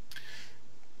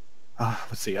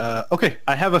 Let's see. Okay,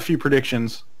 I have a few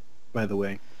predictions, by the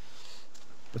way.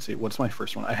 Let's see, what's my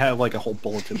first one? I have, like, a whole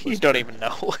bulletin list. You don't even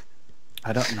know.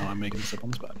 I don't know, I'm making this up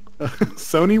on the spot.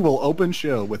 Sony will open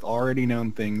show with already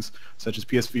known things, such as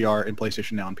PSVR and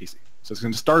PlayStation Now and PC. So it's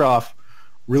going to start off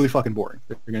really fucking boring.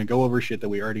 They're going to go over shit that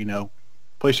we already know.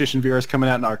 PlayStation VR is coming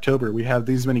out in October. We have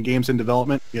these many games in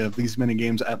development. We have these many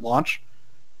games at launch.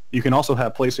 You can also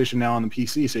have PlayStation Now on the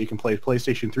PC, so you can play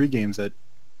PlayStation 3 games that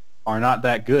are not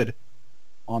that good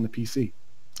on the PC.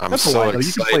 I'm so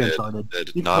excited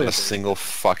that not a single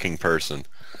fucking person.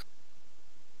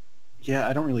 Yeah,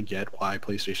 I don't really get why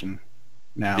PlayStation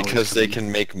Now... Because they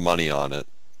can make money on it.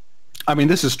 I mean,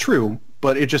 this is true,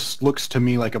 but it just looks to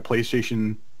me like a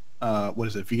PlayStation...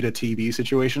 Vita TV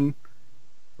situation,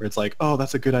 where it's like, oh,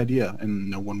 that's a good idea, and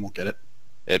no one will get it.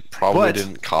 It probably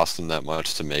didn't cost them that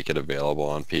much to make it available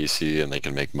on PC, and they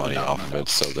can make money off of it,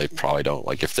 so they probably don't.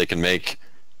 Like, if they can make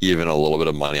even a little bit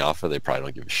of money off of it, they probably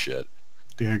don't give a shit.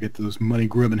 They're going to get those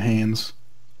money-grubbing hands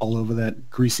all over that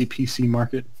greasy PC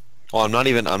market. Well, I'm not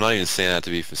even saying that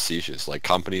to be facetious. Like,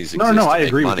 companies exist I to make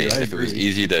agree money. with you. If it was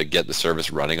easy to get the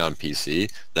service running on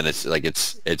PC, then it's like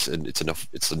it's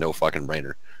a no fucking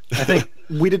brainer. I think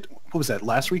we did. What was that?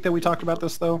 Last week that we talked about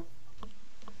this, though.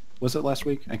 Was it last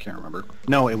week? I can't remember.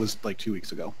 No, it was like 2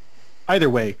 weeks ago. Either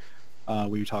way,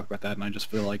 we talked about that, and I just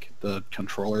feel like the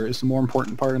controller is the more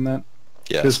important part in that.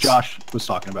 Yes. Because Josh was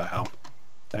talking about how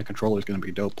that controller is going to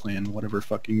be dope playing whatever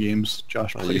fucking games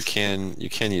Josh plays. You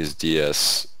can use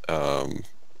DS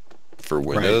for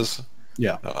Windows. Right.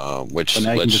 Yeah. Which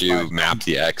lets you map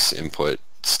the X input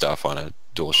stuff on a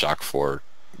DualShock 4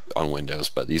 on Windows,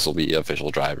 but these will be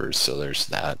official drivers, so there's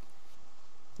that.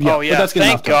 Yeah, oh yeah,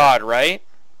 thank God, right?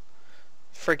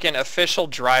 Freaking official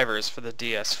drivers for the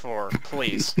DS4,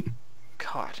 please.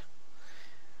 God.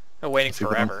 I'm waiting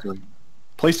forever.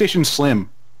 PlayStation Slim,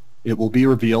 it will be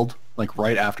revealed, like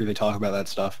right after they talk about that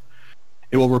stuff.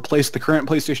 It will replace the current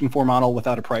PlayStation 4 model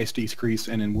without a price decrease,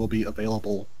 and it will be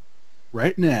available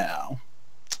right now.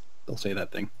 They'll say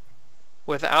that thing.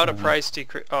 Without a price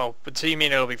decrease. Oh, but so you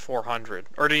mean it'll be 400,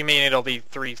 or do you mean it'll be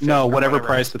 350? No, whatever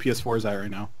price the PS4 is at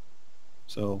right now.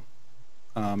 So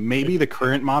maybe the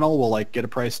current model will like get a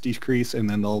price decrease, and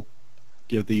then they'll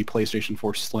give the PlayStation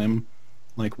 4 Slim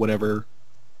like whatever.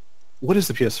 What is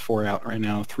the PS4 out right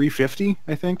now? 350,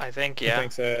 I think. I think, yeah. I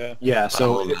think so. Yeah,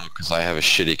 so because I have a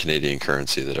shitty Canadian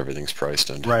currency that everything's priced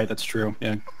in. Right, that's true.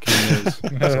 Yeah, Canada is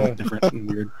it's all different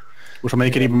and weird, which will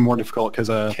make it even more difficult because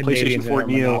PlayStation 4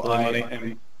 Neo,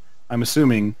 I'm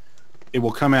assuming it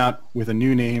will come out with a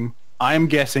new name. I'm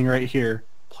guessing right here,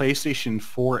 PlayStation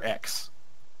 4X,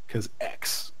 because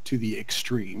X to the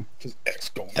extreme.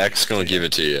 X gonna give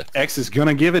it to you. X is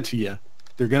gonna give it to you.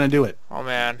 They're gonna do it. Oh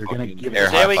man! They're gonna give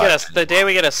it. The day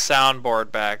we get a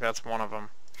soundboard back, that's one of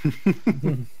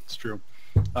them. It's true.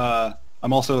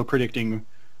 I'm also predicting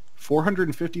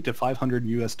 450 to 500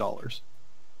 US dollars.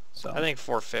 So I think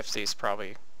 450 is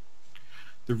probably.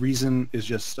 The reason is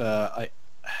just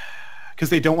because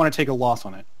they don't want to take a loss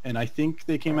on it, and I think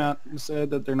they came out and said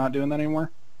that they're not doing that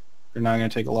anymore. They're not going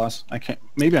to take a loss. I can't.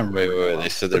 Maybe I'm. Wait. They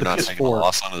said they're not taking a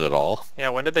loss on it at all. Yeah.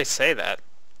 When did they say that?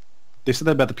 They said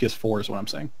that about the PS4 is what I'm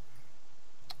saying.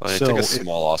 Well, they took a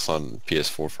small loss on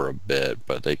PS4 for a bit,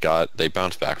 but they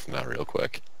bounced back from that real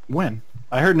quick. When?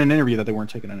 I heard in an interview that they weren't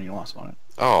taking any loss on it.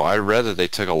 Oh, I read that they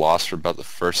took a loss for about the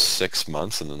first 6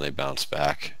 months and then they bounced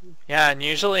back. Yeah, and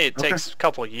usually it takes a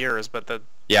couple of years, but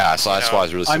yeah, so that's why I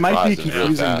was really surprised. I might be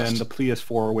confusing then the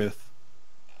PS4 with.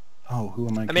 Oh, who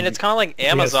am I? I mean, it's kind of like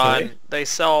Amazon. They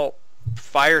sell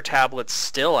Fire tablets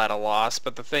still at a loss,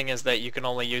 but the thing is that you can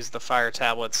only use the Fire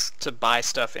tablets to buy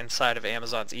stuff inside of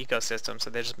Amazon's ecosystem, so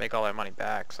they just make all that money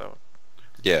back. So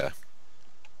yeah,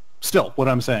 still what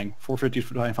I'm saying,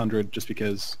 450 to 500, just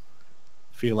because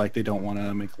I feel like they don't want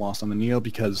to make a loss on the Neo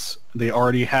because they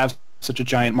already have such a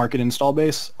giant market install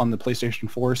base on the PlayStation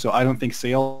 4, so I don't think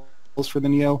sales for the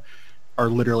Neo are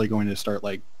literally going to start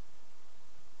like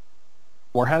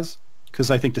 4 has, because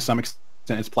I think to some extent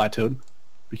it's plateaued.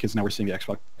 Because now we're seeing the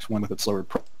Xbox One with its lower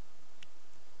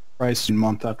price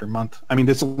month after month. I mean,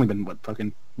 it's only been,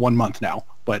 fucking 1 month now,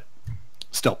 but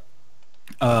still.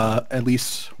 At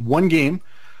least one game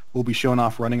will be shown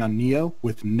off running on Neo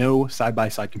with no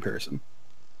side-by-side comparison.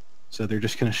 So they're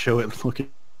just going to show it looking...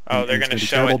 Oh, they're going to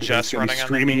show it just running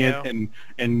on the Neo?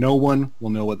 And no one will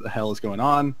know what the hell is going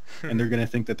on, and they're going to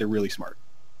think that they're really smart.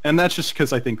 And that's just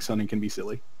because I think Sony can be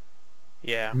silly.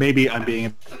 Yeah. Maybe I'm being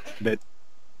a bit...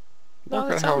 No,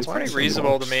 that sounds pretty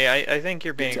reasonable to me. I think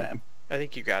you're being... I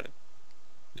think you got it.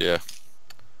 Yeah.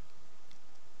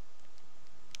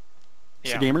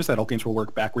 So gamers, that all games will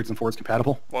work backwards and forwards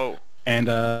compatible. Whoa. And,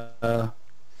 let's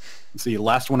see,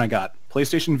 last one I got.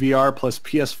 PlayStation VR plus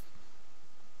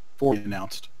PS4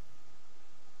 announced.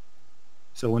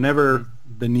 So whenever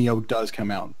the Neo does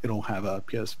come out, it'll have a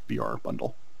PSVR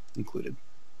bundle included.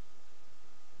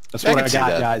 That's what I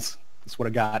got, guys. That's what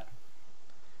I got.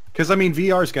 Because, I mean,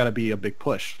 VR's got to be a big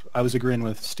push. I was agreeing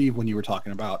with Steve when you were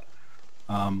talking about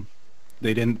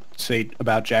they didn't say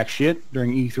about jack shit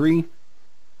during E3.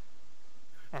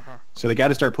 So they got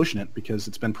to start pushing it because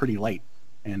it's been pretty late.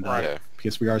 And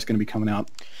PSVR is going to be coming out.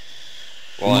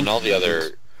 Well, and all the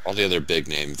other big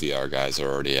name VR guys are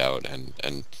already out,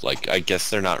 and like I guess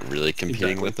they're not really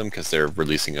competing with them because they're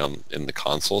releasing them in the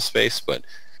console space, but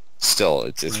still,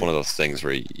 it's one of those things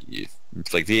where you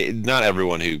like not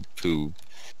everyone who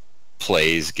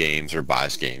plays games or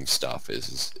buys game stuff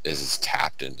is as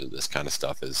tapped into this kind of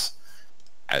stuff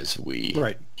as we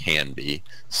can be.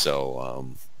 So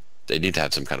they need to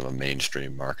have some kind of a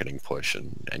mainstream marketing push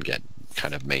and get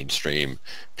kind of mainstream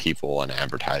people and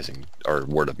advertising or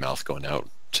word of mouth going out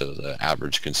to the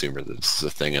average consumer that this is a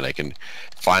thing, and they can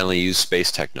finally use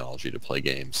space technology to play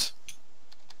games.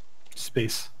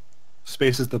 Space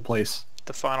is the place.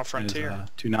 The final frontier. As,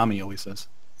 Toonami always says.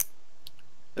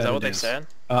 Is that what they said?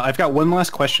 I've got one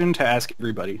last question to ask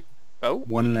everybody. Oh?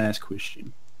 One last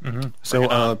question.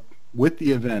 So with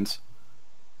the event,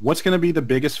 what's going to be the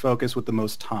biggest focus with the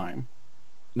most time?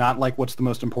 Not like what's the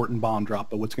most important bomb drop,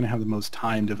 but what's going to have the most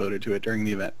time devoted to it during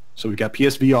the event. So we've got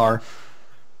PSVR,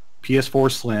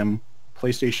 PS4 Slim,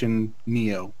 PlayStation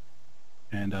Neo,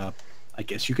 and I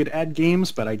guess you could add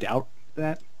games, but I doubt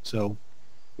that. So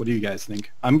what do you guys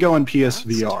think? I'm going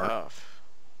PSVR.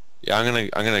 Yeah, I'm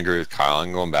gonna agree with Kyle.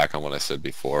 I'm going back on what I said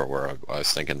before, where I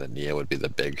was thinking that Neo would be the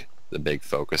big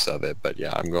focus of it. But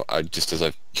yeah, just as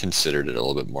I've considered it a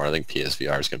little bit more, I think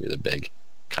PSVR is gonna be the big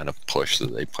kind of push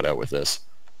that they put out with this.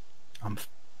 I'm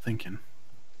thinking.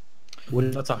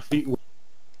 That's a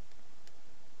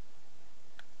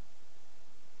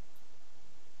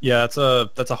Yeah, that's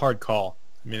a hard call.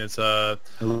 I mean, it's a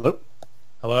hello.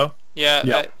 Yeah,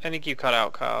 I think you cut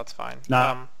out, Kyle. It's fine.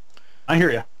 Nah, I hear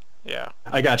you. Yeah,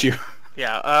 I got you.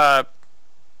 Yeah.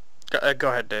 Go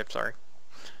ahead, Dave. Sorry.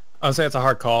 I would say it's a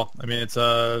hard call. I mean, it's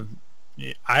that's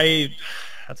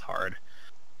hard.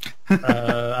 I'm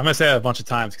gonna say that a bunch of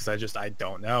times because I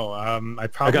don't know. I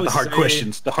got the hard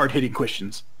questions, the hard hitting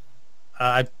questions.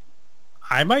 I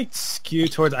might skew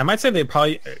towards. I might say they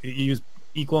probably use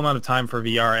equal amount of time for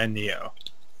VR and Neo.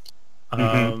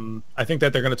 I think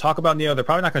that they're going to talk about Neo. They're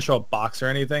probably not going to show a box or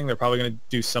anything. They're probably going to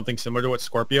do something similar to what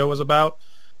Scorpio was about,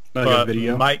 but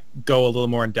video. Might go a little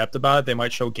more in depth about it. They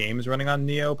might show games running on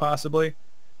Neo possibly,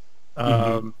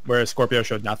 whereas Scorpio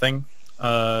showed nothing.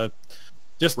 Because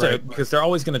they're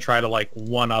always going to try to like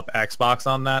one up Xbox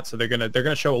on that, so they're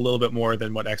gonna show a little bit more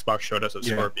than what Xbox showed us at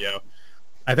Scorpio.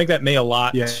 I think that may a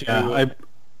lot. Yeah,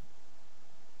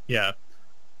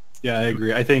 I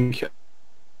agree. I think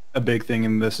a big thing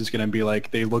in this is going to be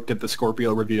like they looked at the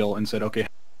Scorpio reveal and said, okay,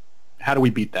 how do we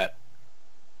beat that?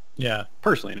 Yeah,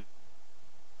 personally,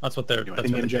 that's what they're.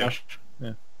 That's what Josh.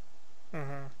 Yeah.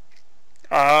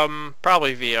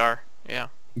 Probably VR. Yeah.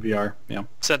 VR. Yeah.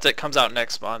 Since it comes out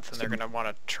next month, and they're going to want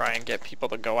to try and get people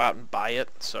to go out and buy it.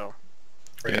 So.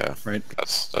 Yeah. Right.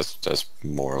 That's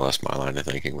more or less my line of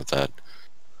thinking with that.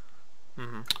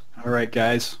 All right,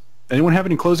 guys. Anyone have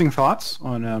any closing thoughts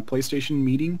on PlayStation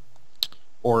meeting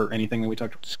or anything that we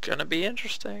talked about? It's going to be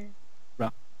interesting.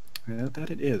 Well,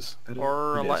 that it is.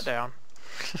 Or a letdown.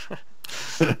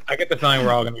 I get the feeling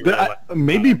we're all going to be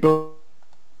maybe both.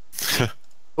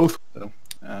 Both. So,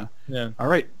 yeah. All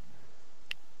right.